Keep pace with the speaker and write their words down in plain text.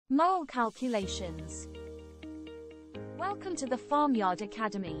Mole calculations. Welcome to the Farmyard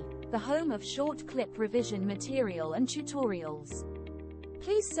Academy, the home of short clip revision material and tutorials.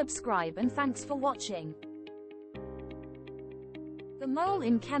 Please subscribe and thanks for watching. The mole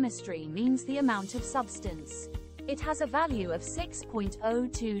in chemistry means the amount of substance. It has a value of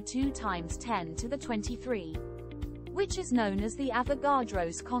 6.022 times 10 to the 23, which is known as the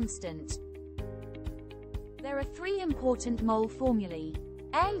Avogadro's constant. There are three important mole formulae.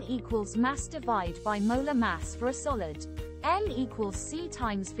 N equals mass divide by molar mass for a solid. N equals C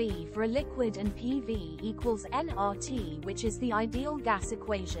times V for a liquid, and PV equals nRT, which is the ideal gas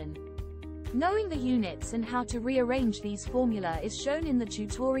equation. Knowing the units and how to rearrange these formula is shown in the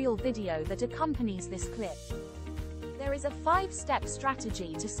tutorial video that accompanies this clip. There is a 5-step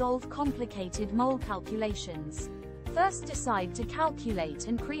strategy to solve complicated mole calculations. First, decide to calculate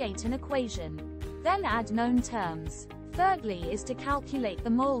and create an equation. Then add known terms. Thirdly is to calculate the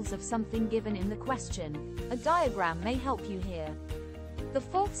moles of something given in the question. A diagram may help you here. The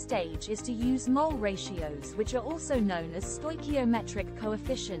fourth stage is to use mole ratios, which are also known as stoichiometric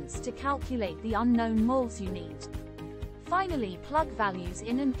coefficients, to calculate the unknown moles you need. Finally, plug values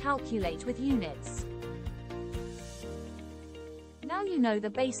in and calculate with units. Now you know the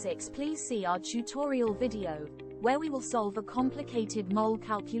basics. Please see our tutorial video, where we will solve a complicated mole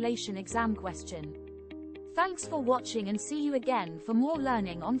calculation exam question. Thanks for watching and see you again for more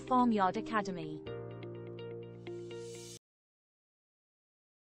learning on Farmyard Academy.